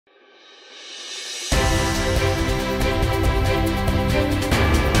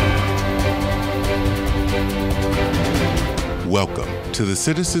Welcome to the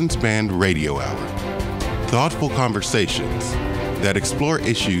Citizens Band Radio Hour. Thoughtful conversations that explore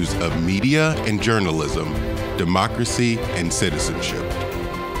issues of media and journalism, democracy and citizenship.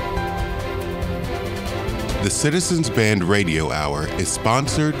 The Citizens Band Radio Hour is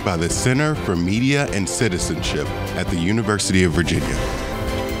sponsored by the Center for Media and Citizenship at the University of Virginia.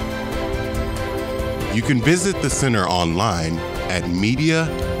 You can visit the center online at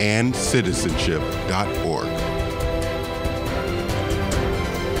mediaandcitizenship.org.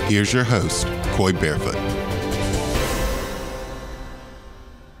 Here's your host, Coy Barefoot.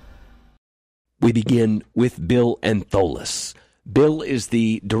 We begin with Bill Antholis. Bill is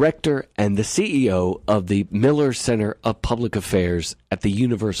the director and the CEO of the Miller Center of Public Affairs at the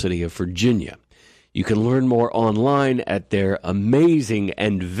University of Virginia. You can learn more online at their amazing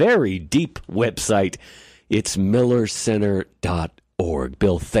and very deep website. It's millercenter.org.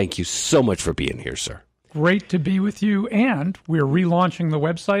 Bill, thank you so much for being here, sir. Great to be with you, and we're relaunching the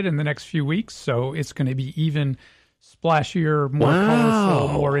website in the next few weeks, so it's going to be even splashier, more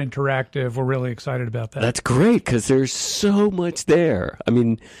colorful, more interactive. We're really excited about that. That's great, because there's so much there. I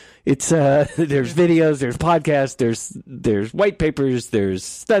mean, it's there's videos, there's podcasts, there's white papers, there's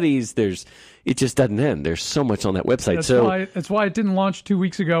studies, it just doesn't end. There's so much on that website. That's why it didn't launch 2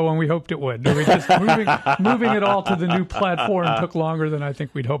 weeks ago when we hoped it would. We just moving it all to the new platform took longer than I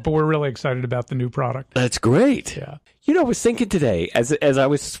think we'd hoped, but we're really excited about the new product. That's great. Yeah. You know, I was thinking today, as I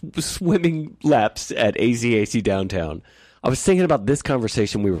was swimming laps at AZAC downtown, I was thinking about this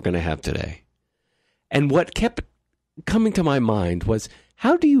conversation we were going to have today. And what kept coming to my mind was,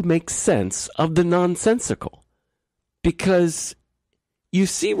 how do you make sense of the nonsensical? Because you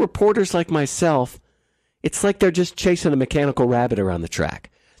see reporters like myself, it's like they're just chasing a mechanical rabbit around the track.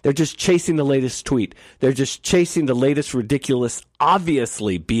 They're just chasing the latest tweet. They're just chasing the latest ridiculous,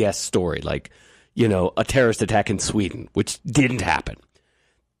 obviously BS story, like, you know, a terrorist attack in Sweden, which didn't happen.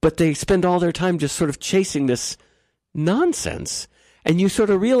 But they spend all their time just sort of chasing this nonsense. And you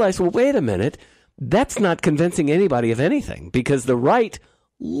sort of realize, well, wait a minute, that's not convincing anybody of anything, because the right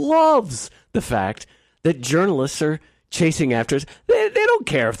loves the fact that journalists are chasing after us. They don't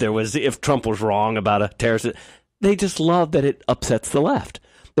care if Trump was wrong about a terrorist. They just love that it upsets the left.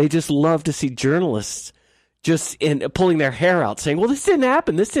 They just love to see journalists just pulling their hair out saying, well, this didn't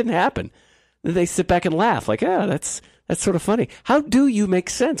happen. Then they sit back and laugh like, that's sort of funny. How do you make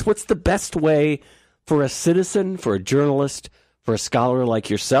sense? What's the best way for a citizen, for a journalist, for a scholar like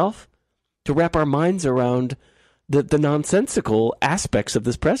yourself to wrap our minds around the nonsensical aspects of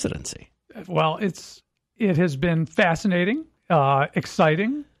this presidency? Well, it has been fascinating,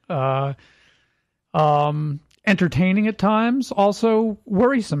 exciting, entertaining at times, also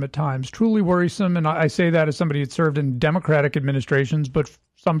worrisome at times, truly worrisome. And I say that as somebody who's served in Democratic administrations, but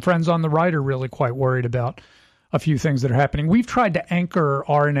some friends on the right are really quite worried about a few things that are happening. We've tried to anchor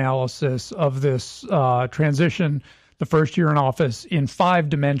our analysis of this transition, the first year in office, in 5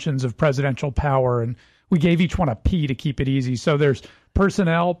 dimensions of presidential power, and we gave each one a P to keep it easy. So there's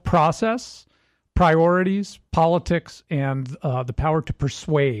personnel, process, priorities, politics, and the power to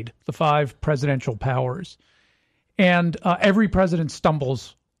persuade, the 5 presidential powers. And every president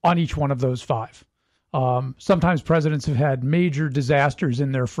stumbles on each one of those 5. Sometimes presidents have had major disasters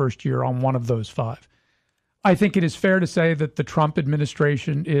in their first year on one of those 5. I think it is fair to say that the Trump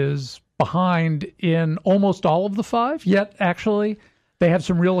administration is behind in almost all of the 5, yet actually they have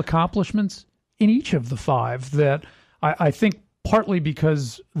some real accomplishments in each of the 5 that I think partly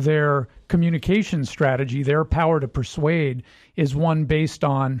because their communication strategy, their power to persuade, is one based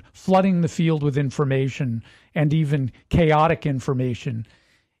on flooding the field with information and even chaotic information.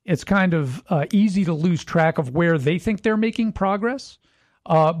 It's kind of easy to lose track of where they think they're making progress,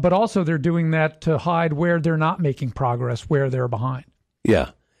 but also they're doing that to hide where they're not making progress, where they're behind.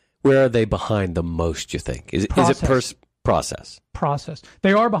 Yeah. Where are they behind the most, you think? Is it process? Process.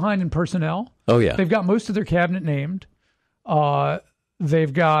 They are behind in personnel. Oh, yeah. They've got most of their cabinet named.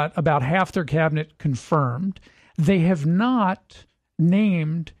 They've got about half their cabinet confirmed. They have not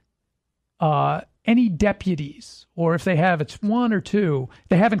named any deputies, or if they have, it's 1 or 2.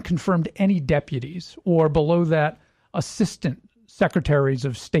 They haven't confirmed any deputies, or below that, assistant secretaries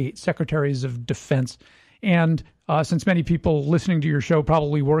of state, secretaries of defense. And since many people listening to your show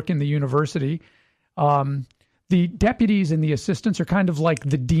probably work in the university, the deputies and the assistants are kind of like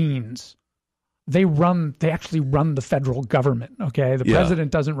the deans. They actually run the federal government, okay? The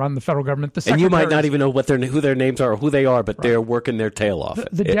president doesn't run the federal government. And you might not even know who their names are or who they are, but they're working their tail off.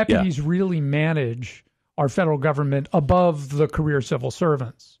 The deputies really manage our federal government above the career civil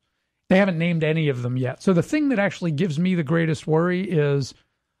servants. They haven't named any of them yet. So the thing that actually gives me the greatest worry is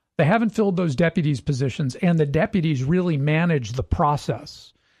They haven't filled those deputies' positions, and the deputies really manage the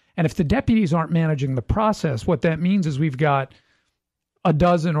process. And if the deputies aren't managing the process, what that means is we've got a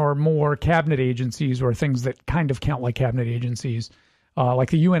dozen or more cabinet agencies, or things that kind of count like cabinet agencies, like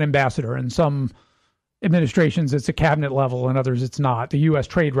the UN ambassador. In some administrations, it's a cabinet level, and others it's not. The U.S.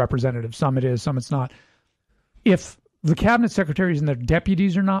 trade representative, some it is, some it's not. If the cabinet secretaries and their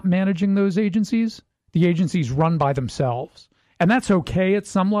deputies are not managing those agencies, the agencies run by themselves. And that's okay at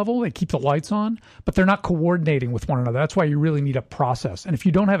some level. They keep the lights on, but they're not coordinating with one another. That's why you really need a process. And if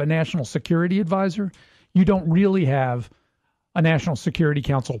you don't have a national security advisor, you don't really have a National Security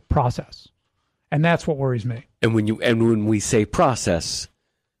Council process. And that's what worries me. And when we say process,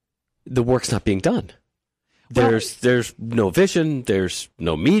 the work's not being done. There's no vision, there's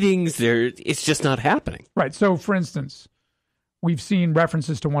no meetings, it's just not happening. Right. So, for instance, we've seen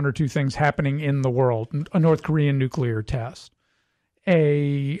references to one or two things happening in the world. A North Korean nuclear test,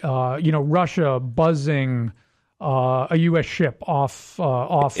 Russia buzzing a U.S. ship off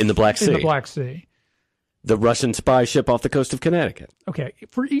in the Black Sea. In the Black Sea. The Russian spy ship off the coast of Connecticut. Okay.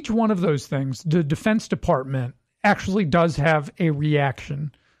 For each one of those things, the Defense Department actually does have a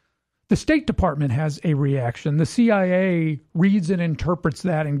reaction. The State Department has a reaction. The CIA reads and interprets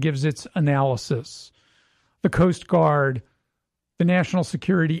that and gives its analysis. The Coast Guard, the National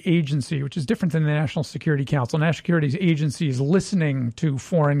Security Agency, which is different than the National Security Council. National Security Agency is listening to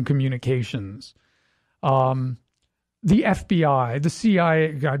foreign communications. The FBI, the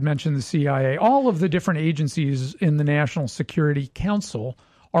CIA, I'd mentioned the CIA, all of the different agencies in the National Security Council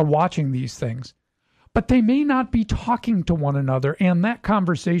are watching these things. But they may not be talking to one another, and that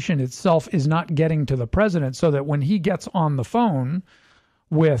conversation itself is not getting to the president, so that when he gets on the phone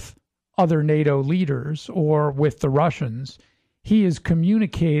with other NATO leaders or with the Russians, he is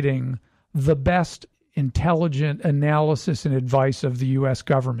communicating the best intelligent analysis and advice of the U.S.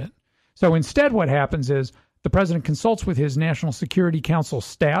 government. So instead what happens is the president consults with his National Security Council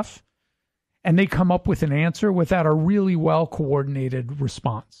staff, and they come up with an answer without a really well-coordinated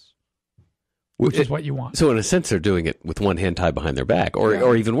response. Which is what you want. So in a sense, they're doing it with one hand tied behind their back,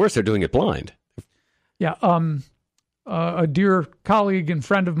 or even worse, they're doing it blind. Yeah. A dear colleague and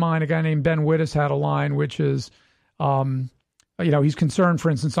friend of mine, a guy named Ben Wittes, had a line which is, he's concerned,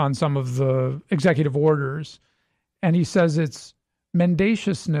 for instance, on some of the executive orders, and he says it's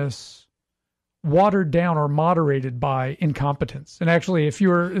mendaciousness watered down or moderated by incompetence. And actually, if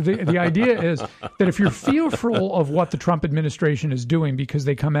you're the idea is that if you're fearful of what the Trump administration is doing because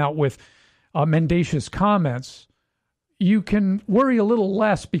they come out with mendacious comments, you can worry a little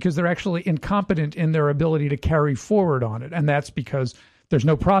less because they're actually incompetent in their ability to carry forward on it. And that's because there's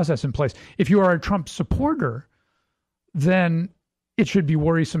no process in place. If you are a Trump supporter, then it should be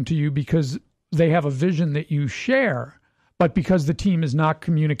worrisome to you because they have a vision that you share, but because the team is not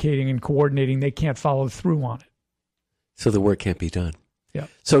communicating and coordinating, they can't follow through on it. So the work can't be done. Yeah.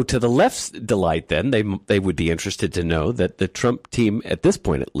 So to the left's delight, then, they would be interested to know that the Trump team, at this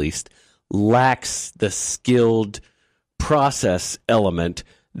point at least, lacks the skilled process element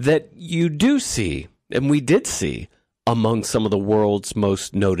that you do see, and we did see, among some of the world's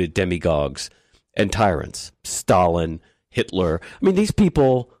most noted demagogues and tyrants. Stalin, Hitler. I mean, these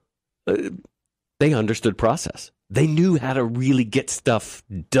people, they understood process. They knew how to really get stuff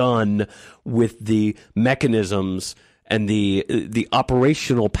done with the mechanisms and the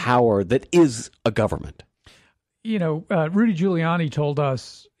operational power that is a government. Rudy Giuliani told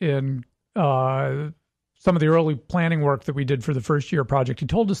us in some of the early planning work that we did for the first year project, he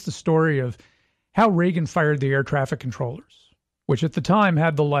told us the story of how Reagan fired the air traffic controllers, which at the time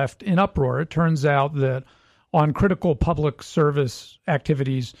had the left in uproar. It turns out that on critical public service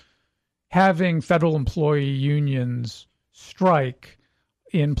activities, having federal employee unions strike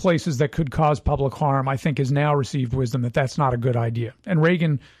in places that could cause public harm, I think, has now received wisdom that that's not a good idea. And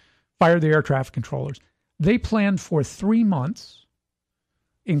Reagan fired the air traffic controllers. They planned for 3 months,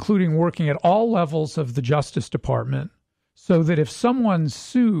 including working at all levels of the Justice Department, so that if someone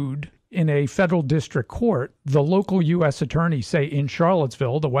sued in a federal district court, the local U.S. attorney, say in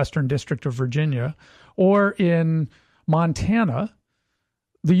Charlottesville, the Western District of Virginia, or in Montana,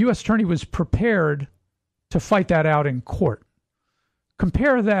 the U.S. attorney was prepared to fight that out in court.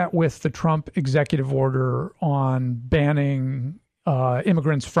 Compare that with the Trump executive order on banning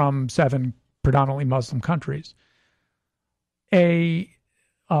immigrants from 7 predominantly Muslim countries. A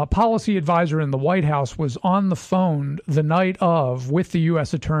policy advisor in the White House was on the phone the night of with the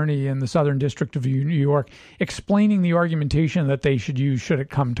U.S. attorney in the Southern District of New York, explaining the argumentation that they should use should it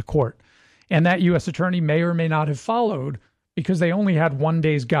come to court. And that U.S. attorney may or may not have followed because they only had 1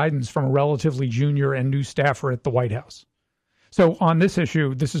 day's guidance from a relatively junior and new staffer at the White House. So on this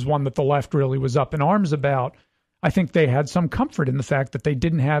issue, this is one that the left really was up in arms about. I think they had some comfort in the fact that they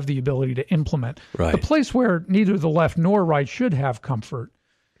didn't have the ability to implement. Right. The place where neither the left nor right should have comfort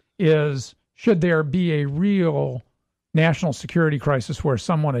is, should there be a real national security crisis where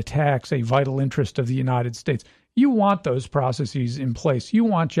someone attacks a vital interest of the United States. You want those processes in place. You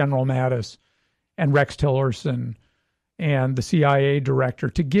want General Mattis and Rex Tillerson and the CIA director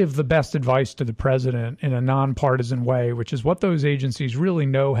to give the best advice to the president in a nonpartisan way, which is what those agencies really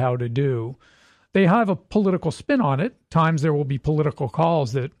know how to do. They have a political spin on it. Times there will be political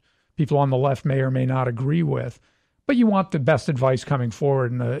calls that people on the left may or may not agree with. But you want the best advice coming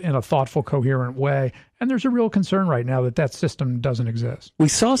forward in a thoughtful, coherent way. And there's a real concern right now that that system doesn't exist. We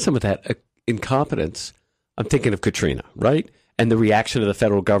saw some of that incompetence. I'm thinking of Katrina, right? And the reaction of the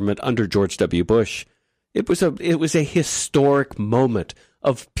federal government under George W. Bush. It was a historic moment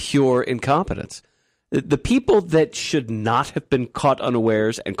of pure incompetence. The people that should not have been caught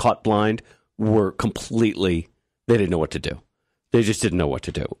unawares and caught blind were completely, they didn't know what to do. They just didn't know what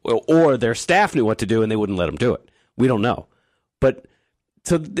to do. Or their staff knew what to do and they wouldn't let them do it. We don't know. But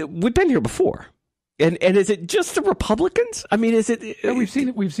so we've been here before. And is it just the Republicans? I mean, is it? Yeah, we've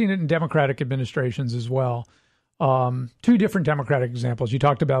seen it in Democratic administrations as well. Two different Democratic examples. You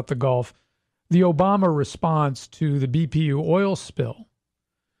talked about the Gulf. The Obama response to the BPU oil spill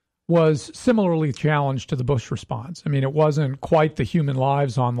was similarly challenged to the Bush response. I mean, it wasn't quite the human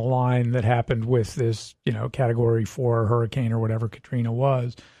lives on the line that happened with this, Category 4 hurricane or whatever Katrina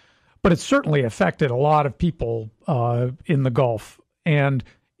was. But it certainly affected a lot of people in the Gulf. And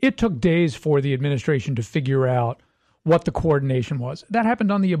it took days for the administration to figure out what the coordination was. That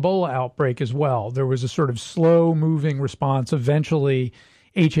happened on the Ebola outbreak as well. There was a sort of slow-moving response. Eventually,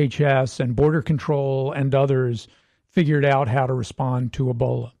 HHS and Border Control and others figured out how to respond to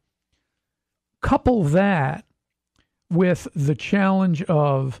Ebola. Couple that with the challenge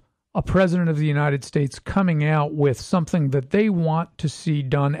of a president of the United States coming out with something that they want to see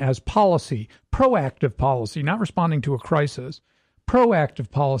done as policy, proactive policy, not responding to a crisis,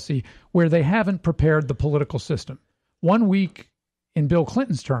 proactive policy where they haven't prepared the political system. 1 week in Bill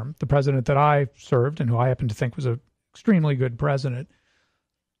Clinton's term, the president that I served and who I happen to think was an extremely good president,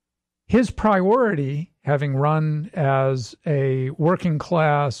 his priority, having run as a working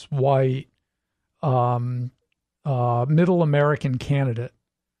class, white, middle American candidate,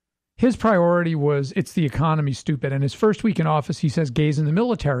 his priority was, it's the economy, stupid. And his first week in office, he says gays in the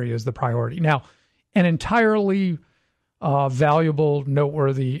military is the priority. Now, an entirely valuable,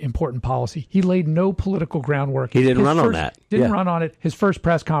 noteworthy, important policy. He laid no political groundwork. He didn't run on that. Didn't run on it. His first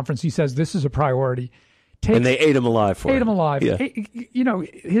press conference, he says, this is a priority. And they ate him alive for it. Ate him alive. Yeah.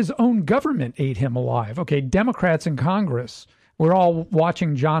 His own government ate him alive. Okay, Democrats in Congress, we're all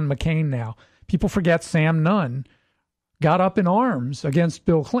watching John McCain now. People forget Sam Nunn got up in arms against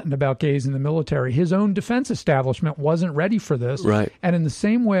Bill Clinton about gays in the military. His own defense establishment wasn't ready for this. Right. And in the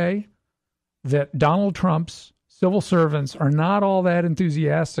same way that Donald Trump's civil servants are not all that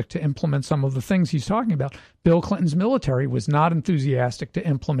enthusiastic to implement some of the things he's talking about, Bill Clinton's military was not enthusiastic to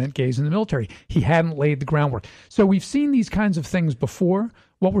implement gays in the military. He hadn't laid the groundwork. So we've seen these kinds of things before.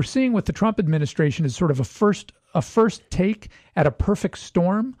 What we're seeing with the Trump administration is sort of a first take at a perfect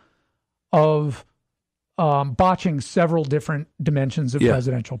storm of botching several different dimensions of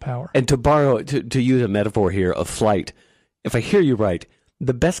presidential power. And to use a metaphor here of flight, if I hear you right,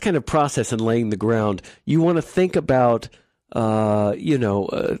 the best kind of process in laying the ground, you want to think about,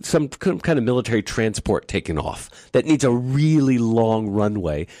 some kind of military transport taking off that needs a really long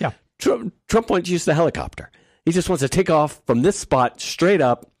runway. Yeah. Trump wants to use the helicopter. He just wants to take off from this spot straight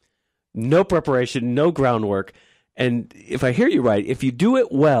up, no preparation, no groundwork. And if I hear you right, if you do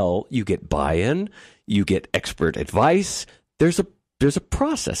it well, you get buy-in, you get expert advice. There's a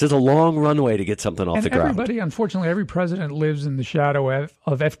process. There's a long runway to get something off the ground. Everybody, unfortunately, every president lives in the shadow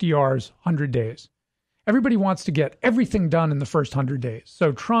of FDR's 100 days. Everybody wants to get everything done in the first 100 days.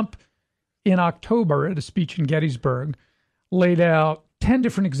 So Trump, in October, at a speech in Gettysburg, laid out 10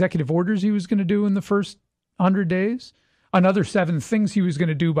 different executive orders he was going to do in the first 100 days, another 7 things he was going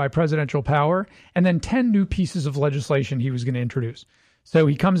to do by presidential power, and then 10 new pieces of legislation he was going to introduce. So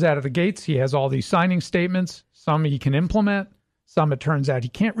he comes out of the gates. He has all these signing statements. Some he can implement. Some, it turns out, he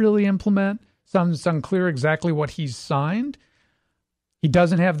can't really implement. Some, it's unclear exactly what he's signed. He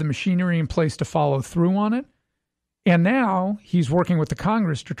doesn't have the machinery in place to follow through on it. And now he's working with the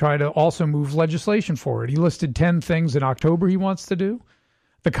Congress to try to also move legislation forward. He listed 10 things in October he wants to do.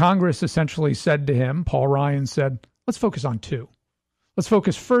 The Congress essentially said to him, Paul Ryan said, let's focus on 2. Let's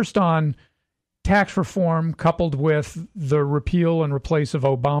focus first on tax reform coupled with the repeal and replace of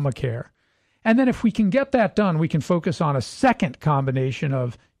Obamacare. And then if we can get that done, we can focus on a second combination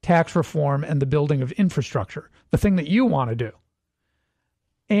of tax reform and the building of infrastructure, the thing that you want to do.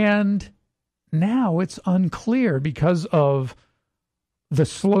 And now it's unclear because of the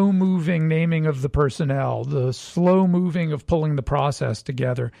slow-moving naming of the personnel, the slow-moving of pulling the process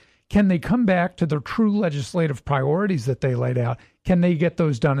together. Can they come back to the true legislative priorities that they laid out? Can they get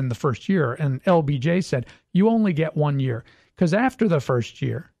those done in the first year? And LBJ said, you only get 1 year. Because after the first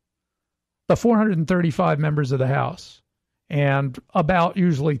year, the 435 members of the House and about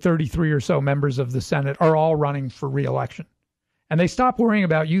usually 33 or so members of the Senate are all running for re-election. And they stop worrying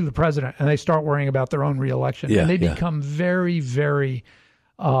about you, the president, and they start worrying about their own re-election. Yeah, and they become very, very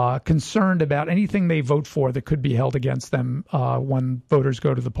concerned about anything they vote for that could be held against them when voters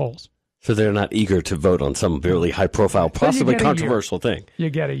go to the polls. So they're not eager to vote on some really high-profile, possibly controversial thing. You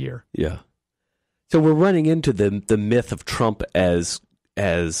get a year. Yeah. So we're running into the myth of Trump as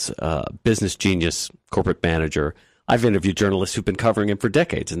business genius, corporate manager. I've interviewed journalists who've been covering him for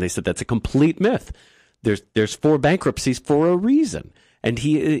decades, and they said that's a complete myth. There's 4 bankruptcies for a reason, and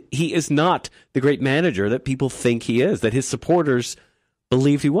he is not the great manager that people think he is, that his supporters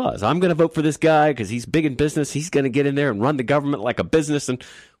believed he was. I'm going to vote for this guy because he's big in business. He's going to get in there and run the government like a business. And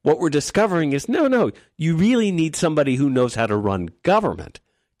what we're discovering is, no, you really need somebody who knows how to run government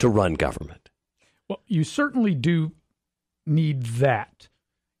to run government. Well, you certainly do need that.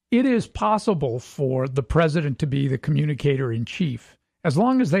 It is possible for the president to be the communicator in chief, as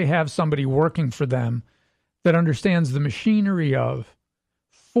long as they have somebody working for them that understands the machinery of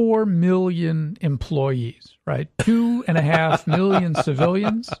 4 million employees, right? 2.5 million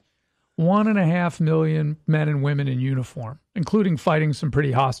civilians, 1.5 million men and women in uniform, including fighting some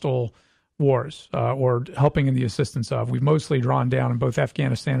pretty hostile wars or helping in the assistance of. We've mostly drawn down in both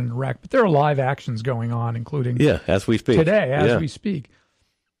Afghanistan and Iraq, but there are live actions going on, including as we speak. Today, as we speak.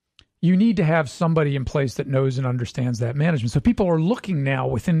 You need to have somebody in place that knows and understands that management. So people are looking now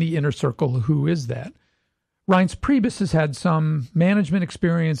within the inner circle, who is that? Reince Priebus has had some management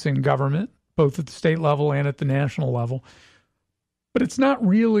experience in government, both at the state level and at the national level, but it's not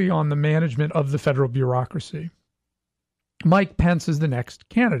really on the management of the federal bureaucracy. Mike Pence is the next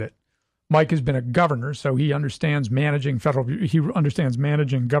candidate. Mike has been a governor, so he understands managing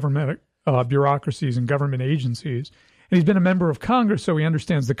government bureaucracies and government agencies. And he's been a member of Congress, so he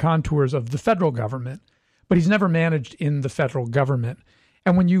understands the contours of the federal government, but he's never managed in the federal government.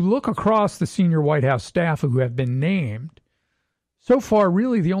 And when you look across the senior White House staff who have been named, so far,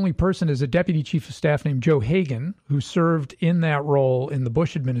 really the only person is a deputy chief of staff named Joe Hagan, who served in that role in the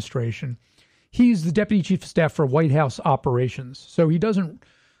Bush administration. He's the deputy chief of staff for White House operations. So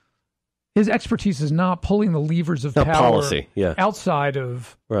his expertise is not pulling the levers of power policy, outside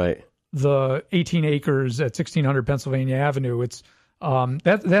of right. the 18 acres at 1600 Pennsylvania Avenue. It's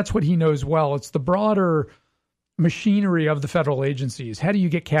that's what he knows well. It's the broader machinery of the federal agencies. How do you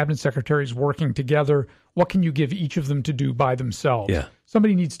get cabinet secretaries working together? What can you give each of them to do by themselves? Yeah.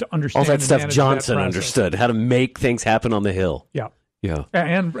 Somebody needs to understand all that stuff Johnson that understood, how to make things happen on the Hill. Yeah. Yeah.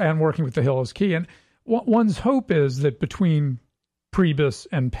 And working with the Hill is key. And one's hope is that between Priebus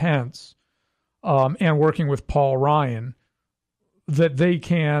and Pence and working with Paul Ryan, that they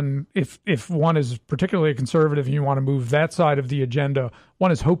can, if one is particularly conservative and you want to move that side of the agenda,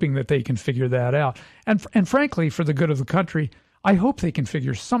 one is hoping that they can figure that out. And frankly, for the good of the country, I hope they can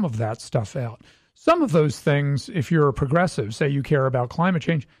figure some of that stuff out. Some of those things, if you're a progressive, say you care about climate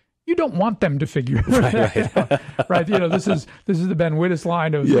change, you don't want them to figure that out. Right? You know, this is the Ben Wittes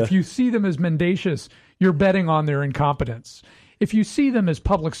line of if you see them as mendacious, you're betting on their incompetence. If you see them as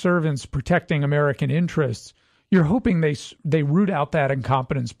public servants protecting American interests, you're hoping they root out that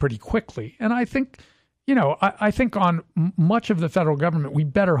incompetence pretty quickly. And I think, I think on much of the federal government, we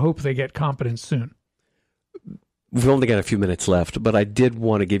better hope they get competence soon. We've only got a few minutes left, but I did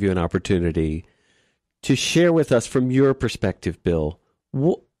want to give you an opportunity to share with us from your perspective, Bill,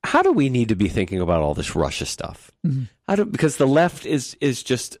 how do we need to be thinking about all this Russia stuff? Mm-hmm. Because the left is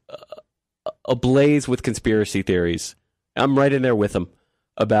just ablaze with conspiracy theories. I'm right in there with them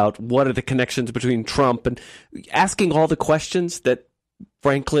about what are the connections between Trump and asking all the questions that,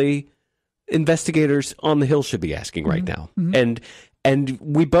 frankly, investigators on the Hill should be asking right now. Mm-hmm. And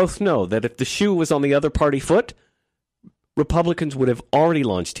we both know that if the shoe was on the other party foot, Republicans would have already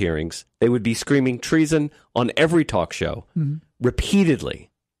launched hearings. They would be screaming treason on every talk show repeatedly.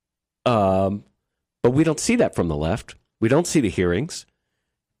 But we don't see that from the left. We don't see the hearings.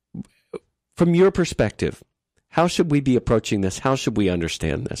 From your perspective, how should we be approaching this? How should we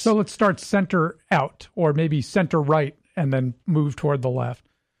understand this? So let's start center out, or maybe center right, and then move toward the left.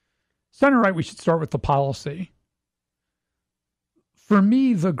 Center right, we should start with the policy. For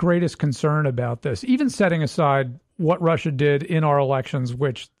me, the greatest concern about this, even setting aside what Russia did in our elections,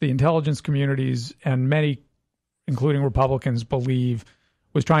 which the intelligence communities and many, including Republicans, believe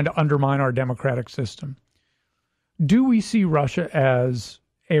was trying to undermine our democratic system, do we see Russia as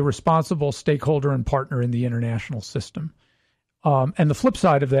a responsible stakeholder and partner in the international system? And the flip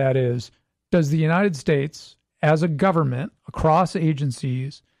side of that is, does the United States, as a government across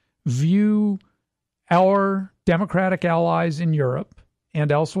agencies, view our democratic allies in Europe and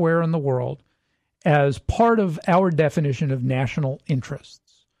elsewhere in the world as part of our definition of national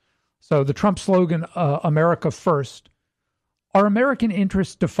interests? So the Trump slogan, America First, are American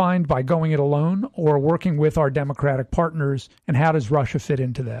interests defined by going it alone or working with our democratic partners, and how does Russia fit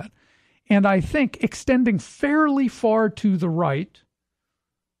into that? And I think extending fairly far to the right,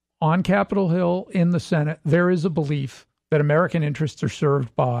 on Capitol Hill, in the Senate, there is a belief that American interests are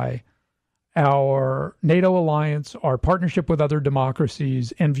served by our NATO alliance, our partnership with other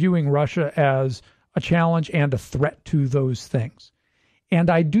democracies, and viewing Russia as a challenge and a threat to those things. And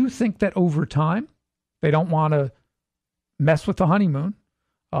I do think that over time, they don't want to mess with the honeymoon,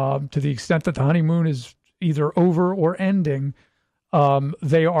 to the extent that the honeymoon is either over or ending.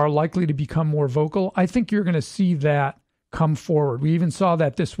 They are likely to become more vocal. I think you're going to see that come forward. We even saw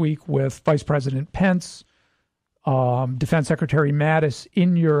that this week with Vice President Pence, Defense Secretary Mattis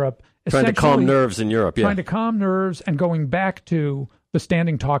in Europe. Trying to calm nerves in Europe, yeah. Trying to calm nerves and going back to the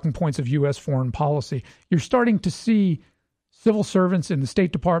standing talking points of U.S. foreign policy. You're starting to see civil servants in the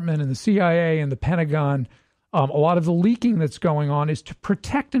State Department and the CIA and the Pentagon. A lot of the leaking that's going on is to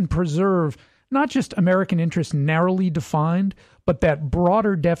protect and preserve not just American interests narrowly defined, but that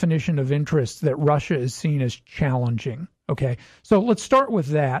broader definition of interests that Russia is seen as challenging. Okay, so let's start with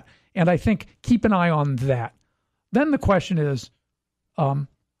that, and I think keep an eye on that. Then the question is,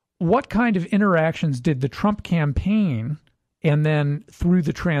 what kind of interactions did the Trump campaign and then through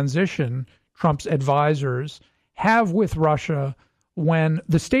the transition, Trump's advisors have with Russia when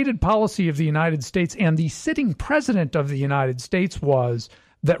the stated policy of the United States and the sitting president of the United States was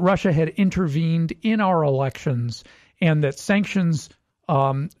that Russia had intervened in our elections and that sanctions,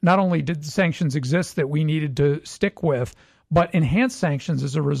 not only did sanctions exist that we needed to stick with, but enhanced sanctions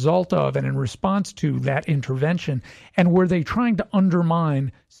as a result of and in response to that intervention? And were they trying to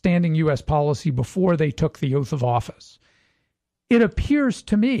undermine standing U.S. policy before they took the oath of office? It appears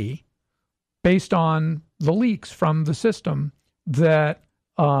to me, based on the leaks from the system, that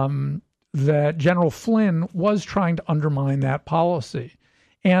that General Flynn was trying to undermine that policy,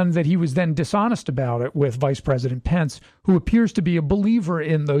 and that he was then dishonest about it with Vice President Pence, who appears to be a believer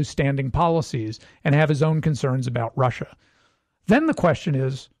in those standing policies and have his own concerns about Russia. Then the question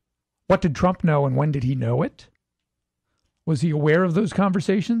is, what did Trump know and when did he know it? Was he aware of those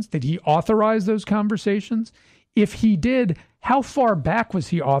conversations? Did he authorize those conversations? If he did, how far back was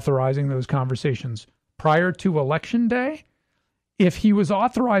he authorizing those conversations? Prior to Election Day? If he was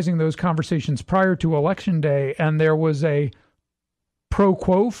authorizing those conversations prior to Election Day and there was a pro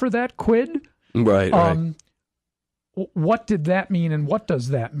quo for that quid, right. What did that mean and what does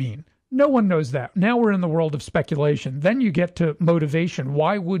that mean? No one knows that. Now we're in the world of speculation. Then you get to motivation.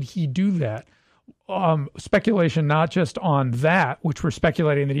 Why would he do that? Speculation not just on that, which we're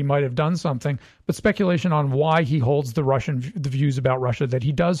speculating that he might have done something, but speculation on why he holds the views about Russia that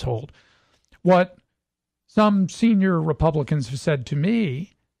he does hold. What some senior Republicans have said to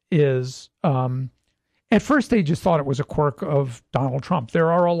me is, at first they just thought it was a quirk of Donald Trump. There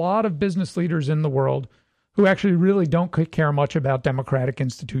are a lot of business leaders in the world who actually really don't care much about democratic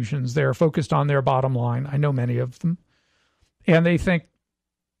institutions. They're focused on their bottom line. I know many of them. And they think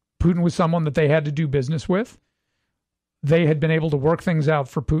Putin was someone that they had to do business with. They had been able to work things out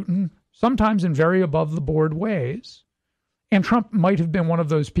for Putin, sometimes in very above-the-board ways. And Trump might have been one of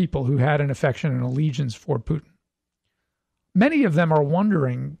those people who had an affection and allegiance for Putin. Many of them are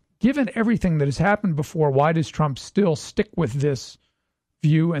wondering, given everything that has happened before, why does Trump still stick with this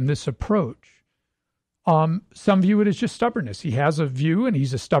view and this approach? Some view it as just stubbornness. He has a view and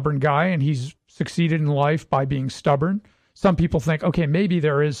he's a stubborn guy and he's succeeded in life by being stubborn. Some people think, okay, maybe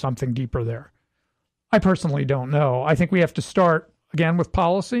there is something deeper there. I personally don't know. I think we have to start, again, with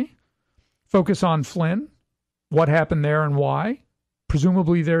policy, focus on Flynn, what happened there and why.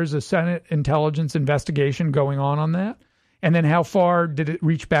 Presumably there's a Senate intelligence investigation going on that. And then how far did it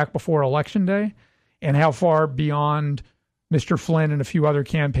reach back before Election Day? And how far beyond Mr. Flynn and a few other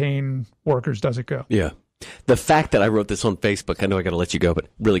campaign workers does it go? Yeah. The fact that I wrote this on Facebook, I know I got to let you go, but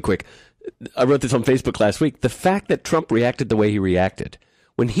really quick. I wrote this on Facebook last week. The fact that Trump reacted the way he reacted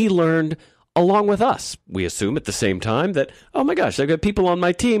when he learned, along with us, we assume at the same time, that, oh my gosh, I've got people on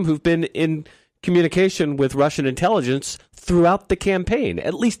my team who've been in communication with Russian intelligence throughout the campaign,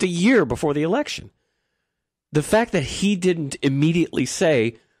 at least a year before the election. The fact that he didn't immediately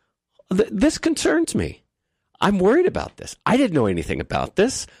say, this concerns me. I'm worried about this. I didn't know anything about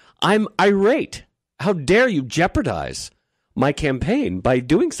this. I'm irate. How dare you jeopardize my campaign by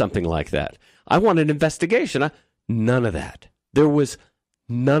doing something like that? I want an investigation. None of that. There was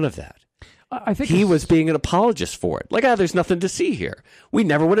none of that. I think he was being an apologist for it. Like, there's nothing to see here. We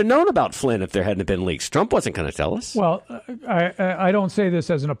never would have known about Flynn if there hadn't been leaks. Trump wasn't going to tell us. Well, I don't say this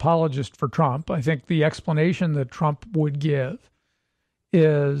as an apologist for Trump. I think the explanation that Trump would give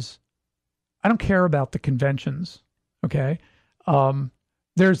is, I don't care about the conventions, okay?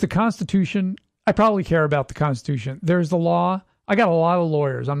 There's the Constitution. I probably care about the Constitution. There's the law. I got a lot of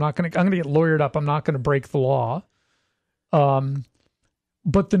lawyers. I'm going to get lawyered up. I'm not going to break the law.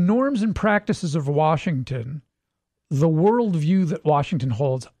 But the norms and practices of Washington, the worldview that Washington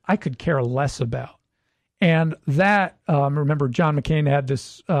holds, I could care less about. And that, remember, John McCain had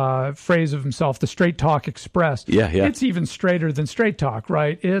this phrase of himself, the Straight Talk Express. Yeah. It's even straighter than straight talk,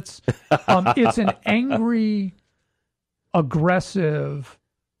 right? It's an angry, aggressive,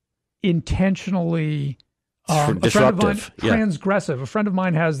 intentionally disruptive, transgressive. A friend of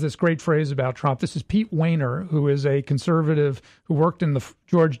mine has this great phrase about Trump. This is Pete Wehner, who is a conservative who worked in the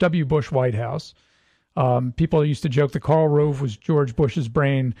George W. Bush White House. People used to joke that Karl Rove was George Bush's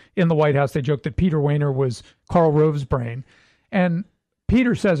brain. In the White House, they joked that Peter Wehner was Karl Rove's brain. And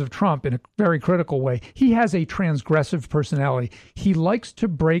Peter says of Trump in a very critical way, he has a transgressive personality. He likes to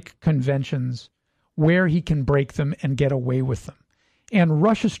break conventions where he can break them and get away with them. And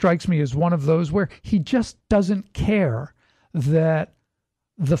Russia strikes me as one of those where he just doesn't care that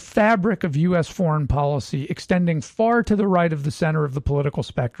the fabric of U.S. foreign policy, extending far to the right of the center of the political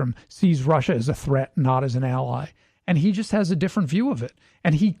spectrum, sees Russia as a threat, not as an ally. And he just has a different view of it.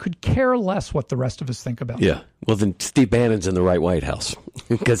 And he could care less what the rest of us think about it. Yeah. Well, then Steve Bannon's in the right White House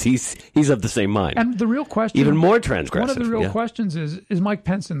because he's of the same mind. And the real question... Even more transgressive. One of the real questions is Mike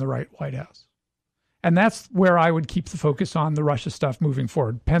Pence in the right White House? And that's where I would keep the focus on the Russia stuff moving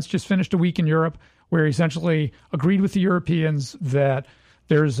forward. Pence just finished a week in Europe where he essentially agreed with the Europeans that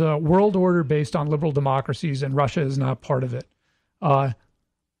there's a world order based on liberal democracies and Russia is not part of it.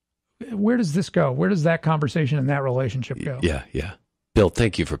 Where does this go? Where does that conversation and that relationship go? Yeah. Bill,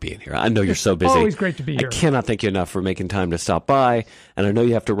 thank you for being here. I know you're so busy. Always great to be here. I cannot thank you enough for making time to stop by. And I know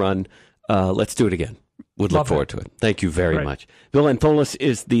you have to run. Let's do it again. Would look forward to it. Thank you very much. Bill Antholis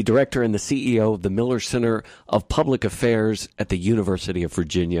is the director and the CEO of the Miller Center of Public Affairs at the University of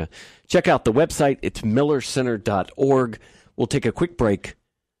Virginia. Check out the website. It's millercenter.org. We'll take a quick break.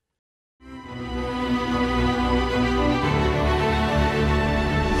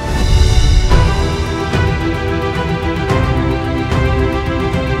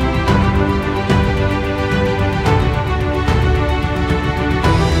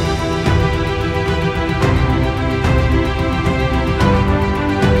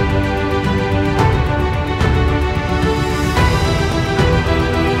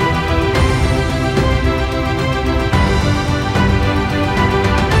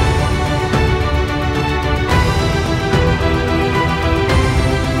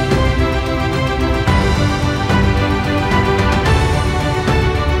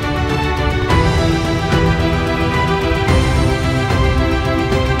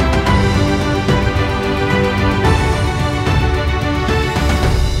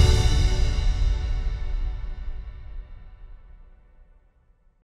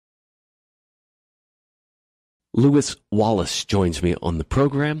 Lewis Wallace joins me on the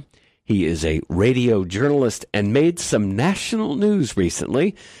program. He is a radio journalist and made some national news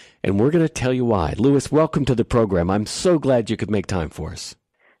recently, and we're going to tell you why. Lewis, welcome to the program. I'm so glad you could make time for us.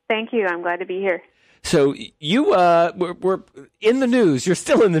 Thank you. I'm glad to be here. So you were in the news. You're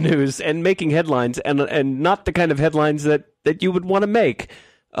still in the news and making headlines, and not the kind of headlines that you would want to make.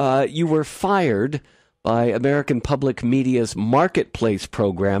 You were fired by American Public Media's Marketplace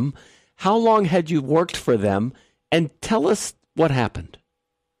program. How long had you worked for them? And tell us what happened.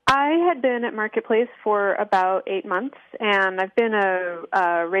 I had been at Marketplace for about 8 months, and I've been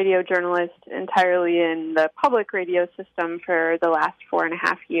a radio journalist entirely in the public radio system for the last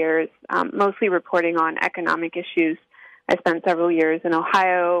 4.5 years, mostly reporting on economic issues. I spent several years in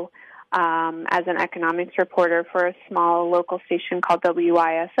Ohio as an economics reporter for a small local station called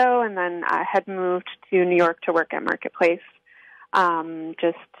WISO, and then I had moved to New York to work at Marketplace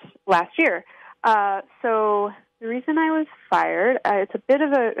just last year. So the reason I was fired, it's a bit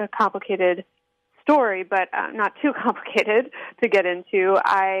of a complicated story, but not too complicated to get into.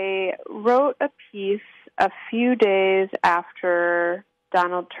 I wrote a piece a few days after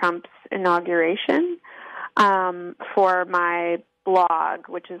Donald Trump's inauguration for my blog,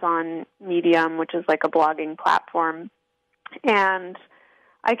 which is on Medium, which is like a blogging platform. And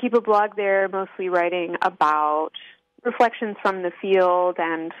I keep a blog there mostly writing about reflections from the field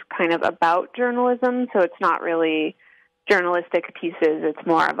and kind of about journalism. So it's not really journalistic pieces. It's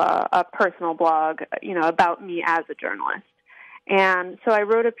more of a personal blog, about me as a journalist. And so I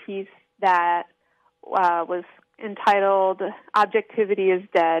wrote a piece that was entitled "Objectivity is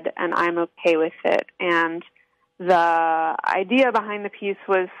Dead and I'm Okay with It." And the idea behind the piece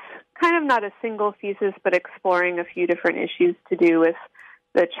was kind of not a single thesis, but exploring a few different issues to do with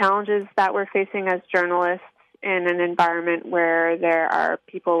the challenges that we're facing as journalists in an environment where there are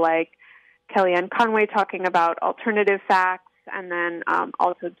people like Kellyanne Conway talking about alternative facts, and then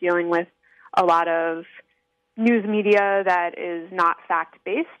also dealing with a lot of news media that is not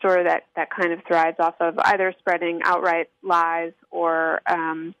fact-based, or that kind of thrives off of either spreading outright lies or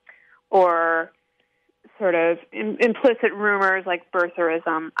sort of implicit rumors like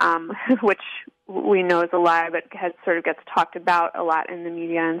birtherism, which we know is a lie, but gets talked about a lot in the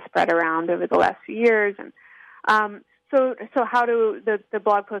media and spread around over the last few years. And so the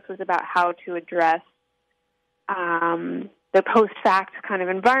blog post was about how to address the post-fact kind of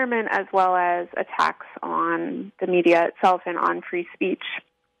environment, as well as attacks on the media itself and on free speech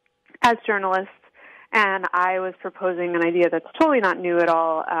as journalists. And I was proposing an idea that's totally not new at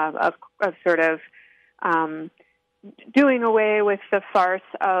all, of sort of doing away with the farce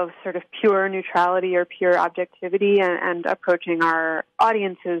of sort of pure neutrality or pure objectivity, and approaching our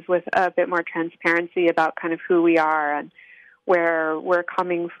audiences with a bit more transparency about kind of who we are and where we're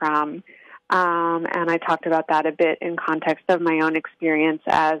coming from. And I talked about that a bit in context of my own experience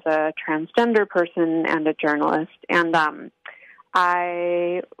as a transgender person and a journalist. And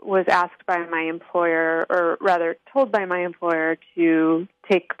I was asked by my employer, or rather told by my employer, to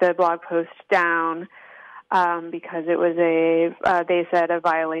take the blog post down because it was they said, a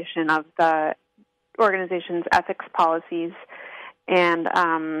violation of the organization's ethics policies. And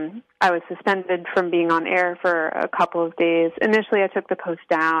I was suspended from being on air for a couple of days. Initially, I took the post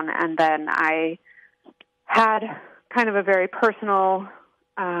down, and then I had kind of a very personal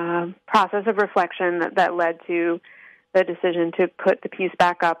process of reflection that led to the decision to put the piece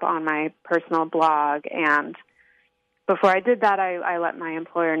back up on my personal blog. And before I did that, I let my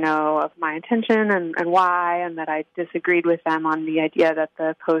employer know of my intention and why, and that I disagreed with them on the idea that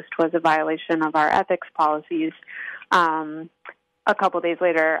the post was a violation of our ethics policies. A couple of days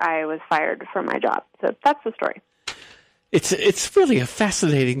later, I was fired from my job. So that's the story. It's really a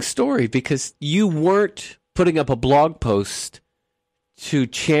fascinating story, because you weren't putting up a blog post to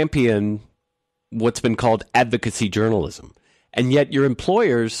champion what's been called advocacy journalism. And yet your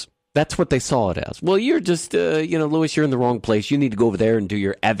employers, that's what they saw it as. Well, you're just, Lewis, you're in the wrong place. You need to go over there and do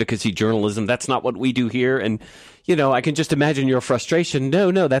your advocacy journalism. That's not what we do here. And, I can just imagine your frustration.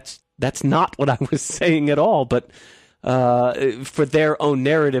 No, that's not what I was saying at all. But for their own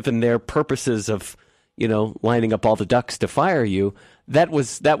narrative and their purposes of, lining up all the ducks to fire you, that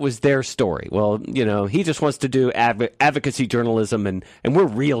was their story. Well, he just wants to do advocacy journalism, and we're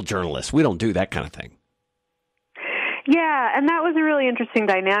real journalists. We don't do that kind of thing. Yeah, and that was a really interesting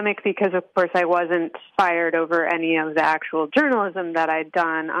dynamic, because, of course, I wasn't fired over any of the actual journalism that I'd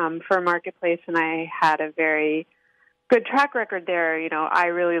done for Marketplace, and I had a very good track record there. I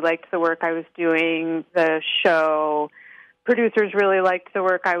really liked the work I was doing, the show. Producers really liked the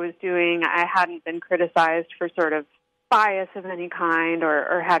work I was doing. I hadn't been criticized for sort of bias of any kind,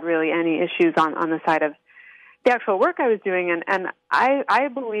 or had really any issues on the side of the actual work I was doing. And I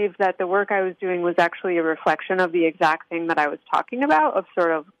believe that the work I was doing was actually a reflection of the exact thing that I was talking about, of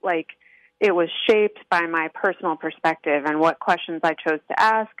sort of like, it was shaped by my personal perspective and what questions I chose to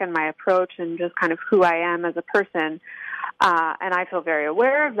ask, and my approach, and just kind of who I am as a person. And I feel very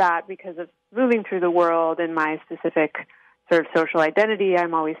aware of that because of moving through the world in my specific sort of social identity.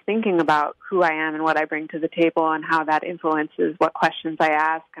 I'm always thinking about who I am and what I bring to the table, and how that influences what questions I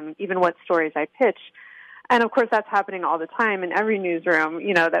ask, and even what stories I pitch. And of course, that's happening all the time in every newsroom,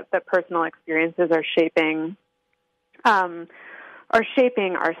 that personal experiences are shaping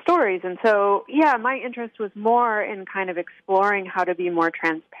our stories. And so, yeah, my interest was more in kind of exploring how to be more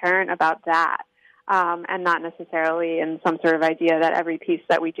transparent about that, and not necessarily in some sort of idea that every piece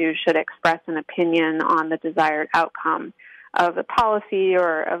that we do should express an opinion on the desired outcome of a policy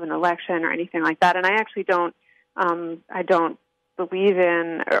or of an election or anything like that. And I actually don't believe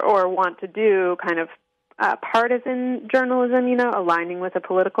in or want to do kind of partisan journalism, aligning with a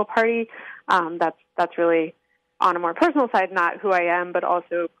political party. That's really on a more personal side, not who I am, but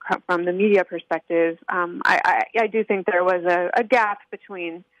also from the media perspective, I do think there was a gap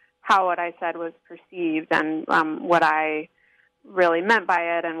between how what I said was perceived and what I really meant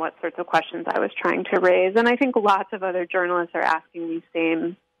by it and what sorts of questions I was trying to raise. And I think lots of other journalists are asking these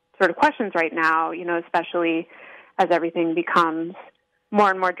same sort of questions right now, especially as everything becomes more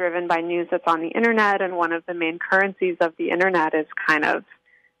and more driven by news that's on the internet. And one of the main currencies of the internet is kind of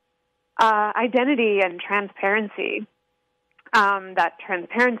identity and transparency. That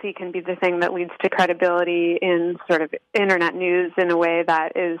transparency can be the thing that leads to credibility in sort of internet news in a way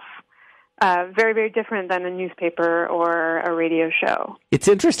that is very, very different than a newspaper or a radio show. It's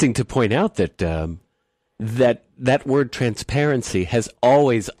interesting to point out that that word transparency has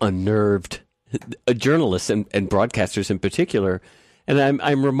always unnerved journalists and broadcasters in particular. And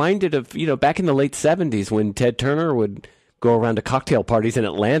I'm reminded of, back in the late 70s when Ted Turner would go around to cocktail parties in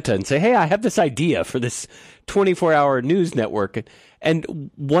Atlanta and say, hey, I have this idea for this 24-hour news network.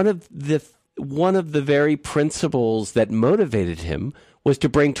 And one of the very principles that motivated him was to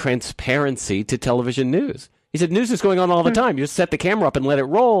bring transparency to television news. He said, news is going on all the time. You just set the camera up and let it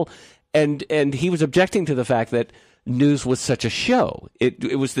roll. And he was objecting to the fact that news was such a show.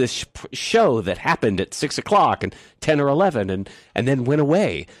 It was this show that happened at 6 o'clock and 10 or 11 and then went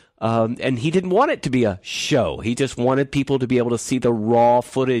away. And he didn't want it to be a show. He just wanted people to be able to see the raw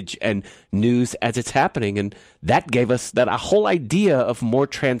footage and news as it's happening. And that gave us a whole idea of more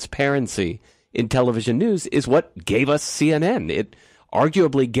transparency in television news is what gave us CNN. It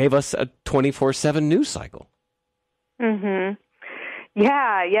arguably gave us a 24/7 news cycle. Mm-hmm.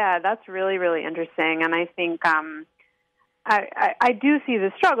 Yeah, that's really, really interesting. And I think I do see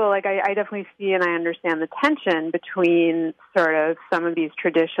the struggle. Like I definitely see and I understand the tension between sort of some of these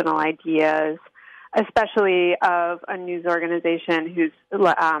traditional ideas, especially of a news organization who's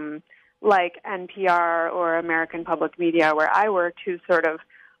like NPR or American Public Media, where I worked, whose sort of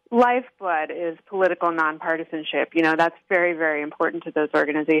lifeblood is political nonpartisanship. That's very, very important to those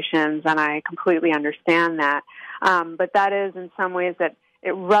organizations, and I completely understand that. But that is in some ways that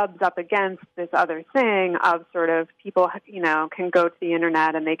it rubs up against this other thing of sort of people, can go to the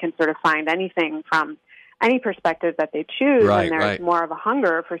internet and they can sort of find anything from any perspective that they choose. Right, and there's more of a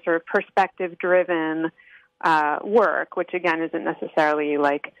hunger for sort of perspective-driven work, which again isn't necessarily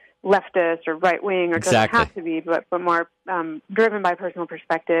like leftist or right-wing or Exactly. doesn't have to be, but more driven by personal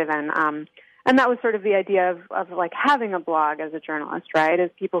perspective. And that was sort of the idea of like having a blog as a journalist, right?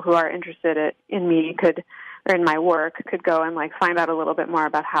 As people who are interested in me or in my work could go and like find out a little bit more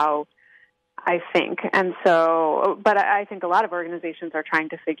about how I think. And so, but I think a lot of organizations are trying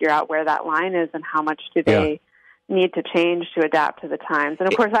to figure out where that line is and how much do they need to change to adapt to the times. And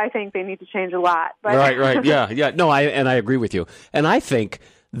of course, I think they need to change a lot. But Right. Yeah. No, I agree with you. And I think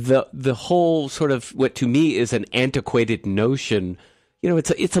the whole sort of what to me is an antiquated notion,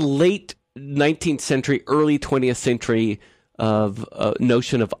 it's a late 19th century, early 20th century of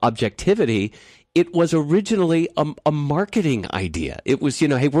notion of objectivity. It was originally a marketing idea. It was,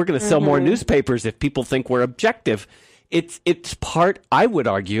 hey, we're going to sell more newspapers if people think we're objective. It's part, I would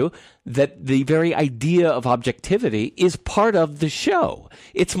argue, that the very idea of objectivity is part of the show.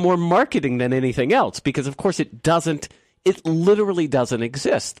 It's more marketing than anything else because, of course, it literally doesn't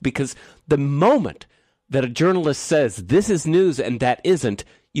exist because the moment that a journalist says this is news and that isn't,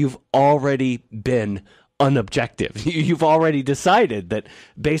 you've already been unobjective. You've already decided that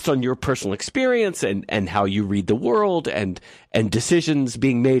based on your personal experience and how you read the world and decisions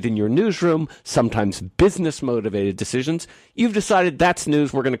being made in your newsroom, sometimes business motivated decisions, you've decided that's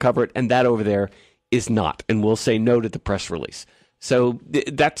news, we're going to cover it, and that over there is not, and we'll say no to the press release. So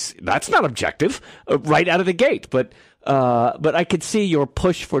that's not objective right out of the gate, but I could see your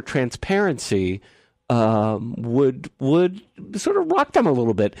push for transparency would sort of rock them a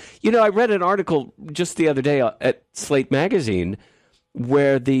little bit. I read an article just the other day at Slate Magazine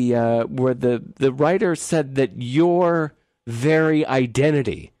where the writer said that your very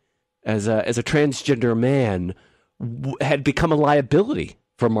identity as a transgender man had become a liability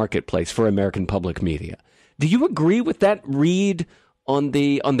for Marketplace, for American Public Media. Do you agree with that read on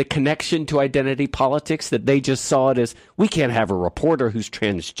the connection to identity politics, that they just saw it as, we can't have a reporter who's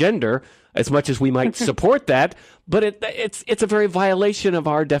transgender, as much as we might support that, but it's a very violation of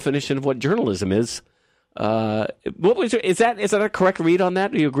our definition of what journalism is. Is that a correct read on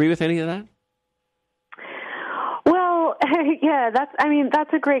that? Do you agree with any of that? Well, yeah,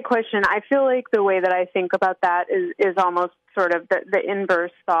 that's a great question. I feel like the way that I think about that is almost sort of the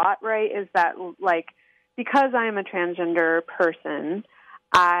inverse thought, right? Is that like, because I am a transgender person,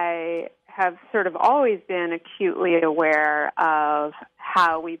 I have sort of always been acutely aware of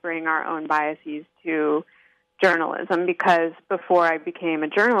how we bring our own biases to journalism, because before I became a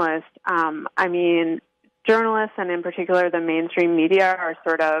journalist, journalists, and in particular the mainstream media, are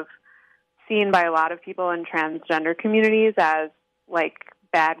sort of seen by a lot of people in transgender communities as like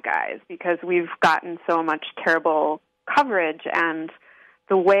bad guys, because we've gotten so much terrible coverage, and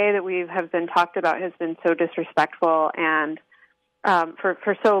the way that we have been talked about has been so disrespectful and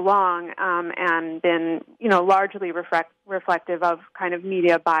for so long, and been, largely reflective of kind of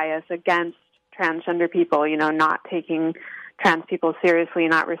media bias against transgender people, not taking trans people seriously,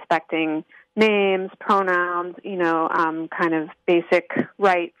 not respecting names, pronouns, kind of basic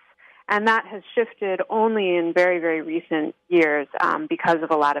rights. And that has shifted only in very, very recent years because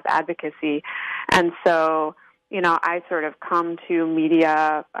of a lot of advocacy. And so, I sort of come to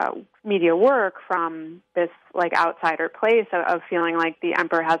media work from this like outsider place of feeling like the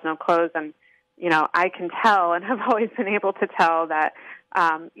emperor has no clothes. And, I can tell, and have always been able to tell, that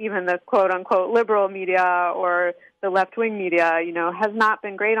even the quote-unquote liberal media or the left-wing media, has not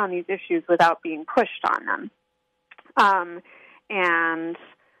been great on these issues without being pushed on them.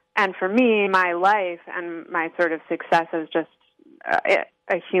 And for me, my life and my sort of success as just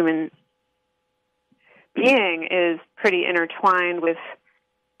a human being is pretty intertwined with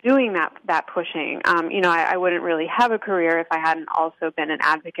doing that pushing. I wouldn't really have a career if I hadn't also been an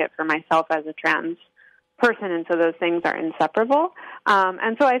advocate for myself as a trans person, and so those things are inseparable.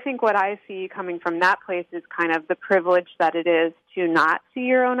 And so I think what I see coming from that place is kind of the privilege that it is to not see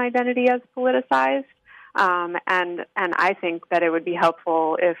your own identity as politicized. And I think that it would be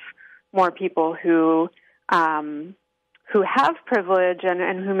helpful if more people who have privilege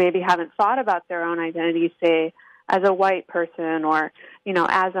and who maybe haven't thought about their own identity, say, as a white person or,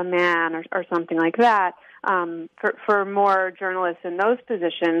 as a man or something like that, for more journalists in those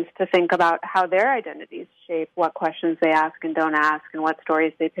positions to think about how their identities shape what questions they ask and don't ask, and what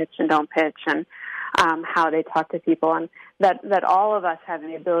stories they pitch and don't pitch, and how they talk to people, and that all of us have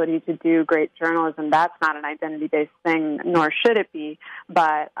the ability to do great journalism. That's not an identity-based thing, nor should it be,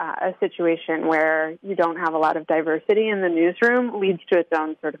 but a situation where you don't have a lot of diversity in the newsroom leads to its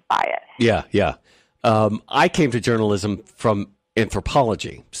own sort of bias. Yeah. I came to journalism from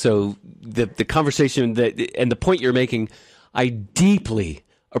anthropology, so the conversation and the point you're making, I deeply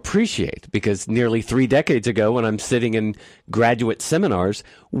appreciate, because nearly 3 decades ago, when I'm sitting in graduate seminars,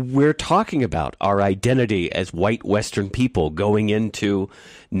 we're talking about our identity as white Western people going into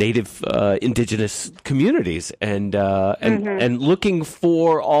native indigenous communities and looking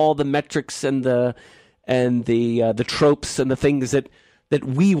for all the metrics and the tropes and the things that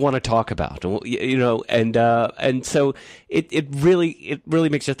we want to talk about, and so it really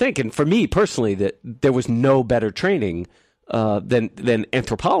makes you think. And for me personally, that there was no better training than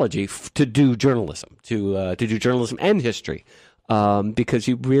anthropology to do journalism, to do journalism and history, because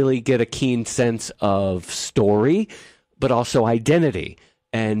you really get a keen sense of story, but also identity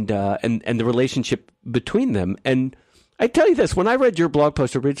and the relationship between them. And I tell you this: when I read your blog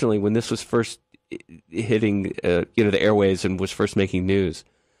post originally, when this was first hitting the airways and was first making news,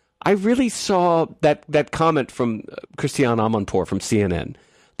 I really saw that comment from Christiane Amanpour from CNN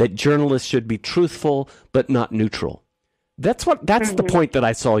that journalists should be truthful but not neutral. That's the point that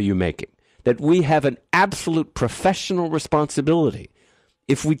I saw you making, that we have an absolute professional responsibility,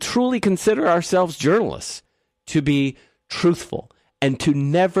 if we truly consider ourselves journalists, to be truthful and to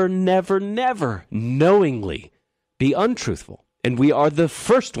never, never, never knowingly be untruthful. And we are the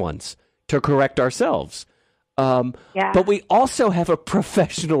first ones to correct ourselves. But we also have a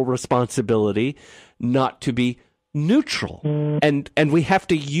professional responsibility not to be neutral. And we have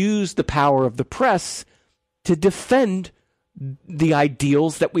to use the power of the press to defend the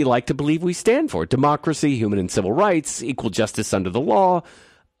ideals that we like to believe we stand for: democracy, human and civil rights, equal justice under the law,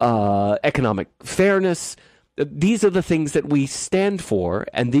 economic fairness. These are the things that we stand for,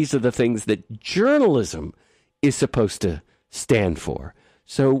 and these are the things that journalism is supposed to stand for.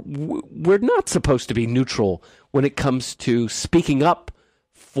 So we're not supposed to be neutral when it comes to speaking up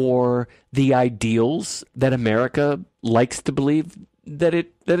for the ideals that America likes to believe that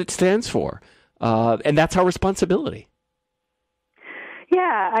it stands for. And that's our responsibility.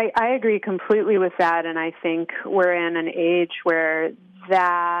 Yeah, I agree completely with that, and I think we're in an age where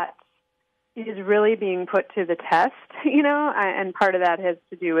that is really being put to the test, and part of that has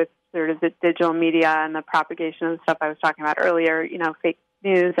to do with sort of the digital media and the propagation of the stuff I was talking about earlier, fake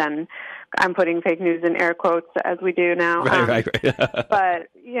news, and I'm putting fake news in air quotes as we do now. Right.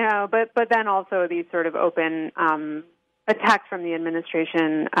 but then also these sort of open attacks from the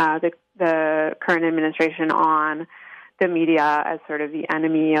administration, the current administration, on the media as sort of the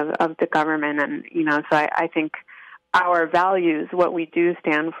enemy of the government. And, so I think our values, what we do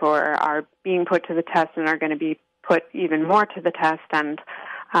stand for, are being put to the test and are going to be put even more to the test. And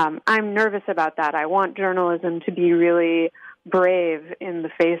I'm nervous about that. I want journalism to be really brave in the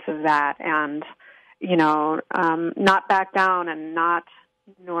face of that and, not back down and not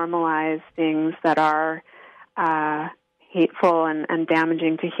normalize things that are hateful and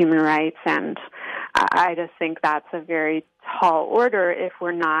damaging to human rights. And I just think that's a very tall order if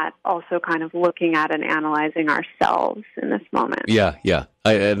we're not also kind of looking at and analyzing ourselves in this moment. Yeah.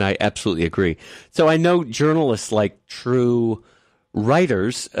 I absolutely agree. So I know journalists, like true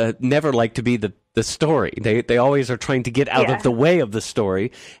writers, never like to be the story. They always are trying to get out of the way of the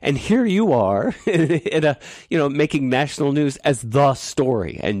story. And here you are in making national news as the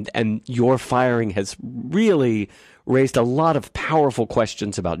story. And your firing has really raised a lot of powerful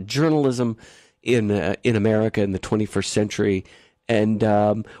questions about journalism in America in the 21st century. And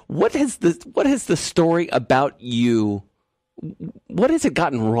what has the story about you, what has it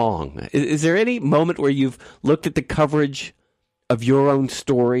gotten wrong? Is there any moment where you've looked at the coverage of your own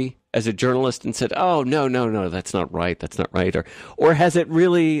story as a journalist and said, "Oh, no, that's not right, or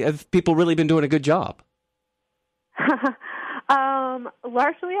have people really been doing a good job?"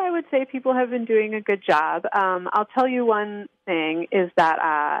 Largely, I would say people have been doing a good job. I'll tell you one thing is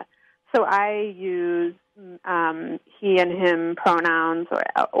that so I use he and him pronouns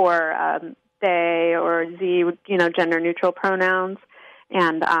or they or Z, gender neutral pronouns.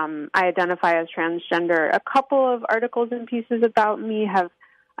 And I identify as transgender. A couple of articles and pieces about me have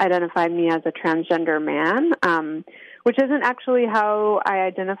identified me as a transgender man, which isn't actually how I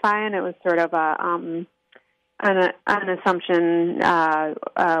identify, and it was sort of an assumption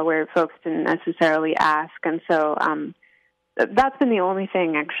where folks didn't necessarily ask. And so that's been the only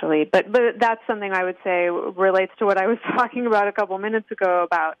thing, actually. But that's something I would say relates to what I was talking about a couple minutes ago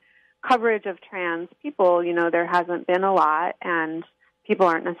about coverage of trans people. There hasn't been a lot, and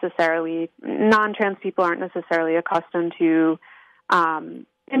non-trans people aren't necessarily accustomed to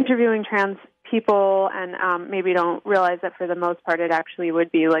interviewing trans people, and maybe don't realize that for the most part it actually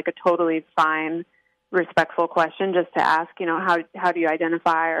would be like a totally fine, respectful question just to ask, how do you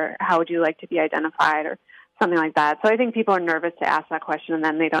identify, or how would you like to be identified, or something like that. So I think people are nervous to ask that question, and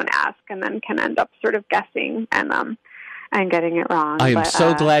then they don't ask, and then can end up sort of guessing and getting it wrong. I am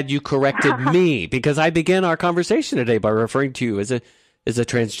so glad you corrected me, because I began our conversation today by referring to you as a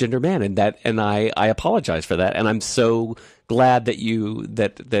transgender man, and I apologize for that, and I'm so glad that you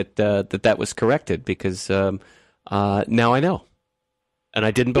that was corrected, because now I know, and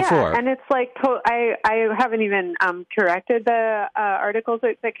I didn't before. Yeah, and it's like I haven't even corrected the articles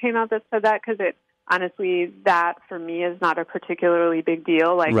that came out that said that, because honestly, that for me is not a particularly big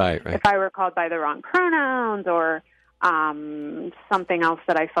deal. Like right. If I were called by the wrong pronouns or something else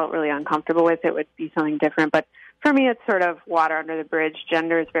that I felt really uncomfortable with, it would be something different. But for me, it's sort of water under the bridge.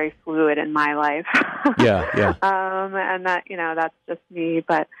 Gender is very fluid in my life. Yeah. And that, that's just me.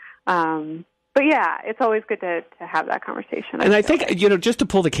 But yeah, it's always good to have that conversation. And I think, just to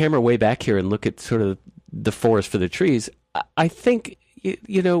pull the camera way back here and look at sort of the forest for the trees, I think,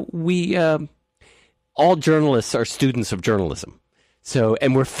 we, all journalists are students of journalism. So,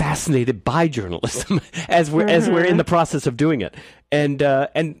 and we're fascinated by journalism as we're in the process of doing it. And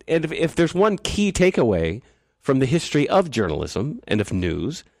if there's one key takeaway from the history of journalism and of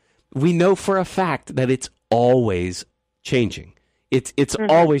news, we know for a fact that it's always changing. It's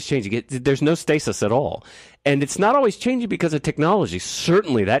always changing. There's no stasis at all. And it's not always changing because of technology.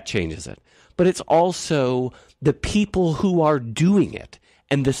 Certainly that changes it. But it's also the people who are doing it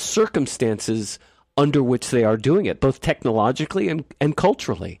and the circumstances under which they are doing it, both technologically and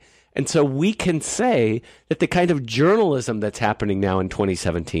culturally. And so we can say that the kind of journalism that's happening now in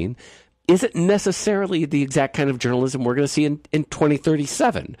 2017 isn't necessarily the exact kind of journalism we're going to see in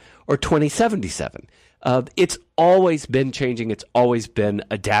 2037 or 2077. It's always been changing. It's always been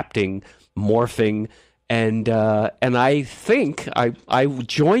adapting, morphing. And I think I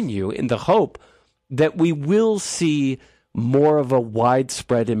join you in the hope that we will see more of a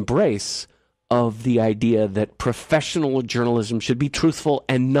widespread embrace of the idea that professional journalism should be truthful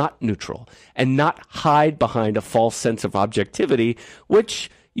and not neutral, and not hide behind a false sense of objectivity, which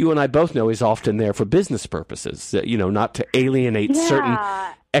you and I both know is often there for business purposes, not to alienate certain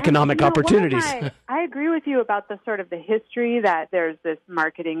economic opportunities. I agree with you about the sort of the history that there's this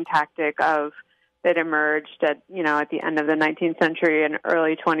marketing tactic that emerged at the end of the 19th century and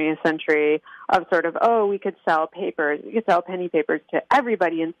early 20th century of sort of, we could sell papers, we could sell penny papers to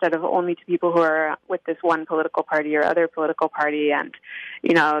everybody instead of only to people who are with this one political party or other political party, and,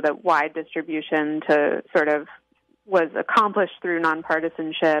 the wide distribution to sort of was accomplished through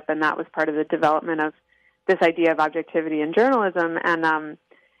nonpartisanship, and that was part of the development of this idea of objectivity in journalism, and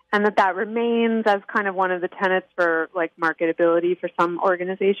that remains as kind of one of the tenets for like marketability for some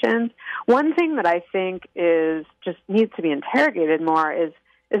organizations. One thing that I think is just needs to be interrogated more is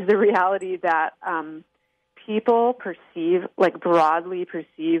the reality that people broadly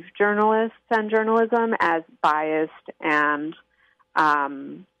perceive journalists and journalism as biased and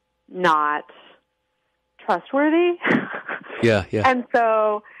not trustworthy. Yeah. And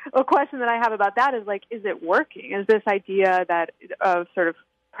so a question that I have about that is like, is it working? Is this idea of sort of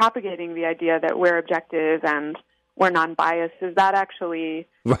propagating the idea that we're objective and we're non-biased, is that actually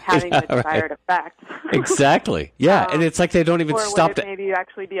having the desired effect? Exactly. Yeah, and it's like they don't even stop. Or would it maybe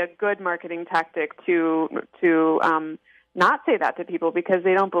actually be a good marketing tactic to not say that to people because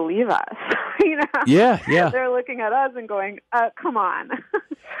they don't believe us? Yeah. They're looking at us and going, "Come on."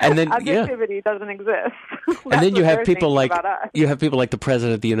 And then objectivity doesn't exist. And then you have people like the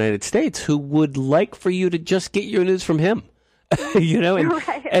President of the United States who would like for you to just get your news from him.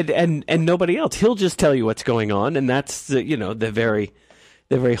 And nobody else. He'll just tell you what's going on, and that's the very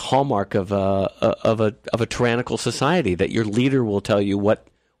hallmark of a tyrannical society, that your leader will tell you what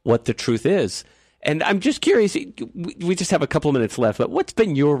the truth is. And I'm just curious. We just have a couple of minutes left, but what's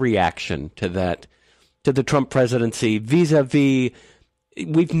been your reaction to that, to the Trump presidency vis-a-vis?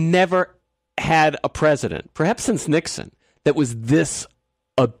 We've never had a president, perhaps since Nixon, that was this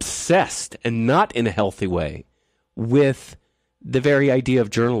obsessed, and not in a healthy way, with the very idea of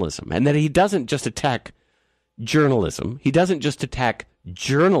journalism, and that he doesn't just attack journalism. He doesn't just attack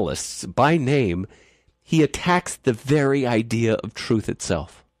journalists by name. He attacks the very idea of truth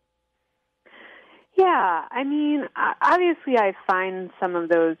itself. Yeah, I mean, obviously, I find some of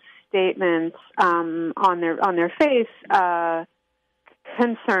those statements on their face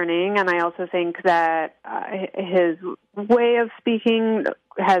concerning, and I also think that his way of speaking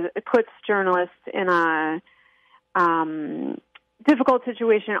puts journalists in a difficult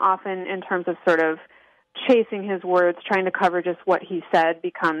situation, often in terms of sort of chasing his words, trying to cover just what he said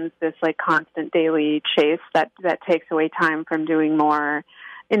becomes this like constant daily chase that takes away time from doing more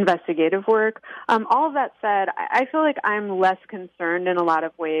investigative work. All of that said, I feel like I'm less concerned in a lot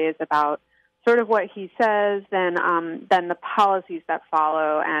of ways about sort of what he says than the policies that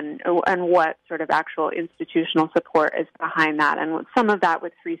follow and what sort of actual institutional support is behind that. And some of that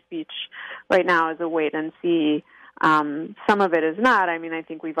with free speech right now is a wait and see. Some of it is not. I mean, I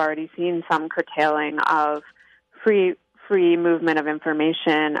think we've already seen some curtailing of free movement of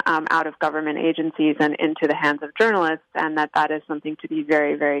information out of government agencies and into the hands of journalists, and that is something to be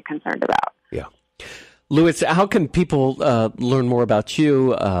very, very concerned about. Yeah. Lewis, how can people learn more about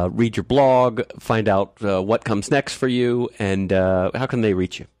you, read your blog, find out what comes next for you, and how can they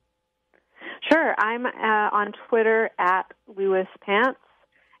reach you? Sure. I'm on Twitter at Lewis Pants,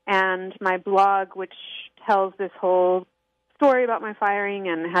 and my blog, which tells this whole story about my firing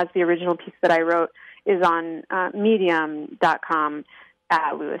and has the original piece that I wrote, is on medium.com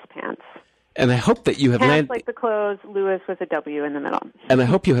at Lewis Pants. And I hope that you have landed... like the clothes, Lewis with a W in the middle. And I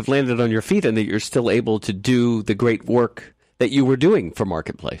hope you have landed on your feet and that you're still able to do the great work that you were doing for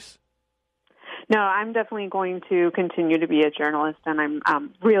Marketplace. No, I'm definitely going to continue to be a journalist, and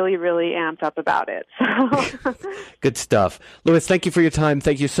I'm really, really amped up about it. So. Good stuff. Lewis, thank you for your time.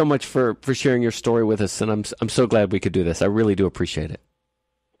 Thank you so much for sharing your story with us, and I'm so glad we could do this. I really do appreciate it.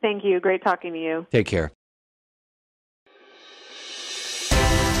 Thank you. Great talking to you. Take care.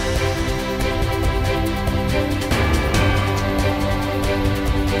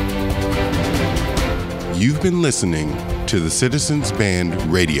 You've been listening to the Citizens Band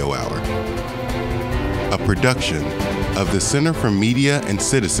Radio Hour, a production of the Center for Media and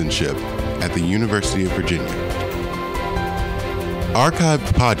Citizenship at the University of Virginia.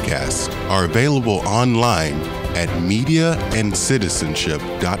 Archived podcasts are available online at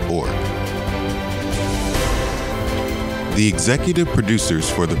mediaandcitizenship.org. The executive producers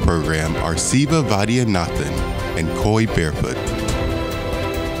for the program are Siva Vaidyanathan and Koi Barefoot.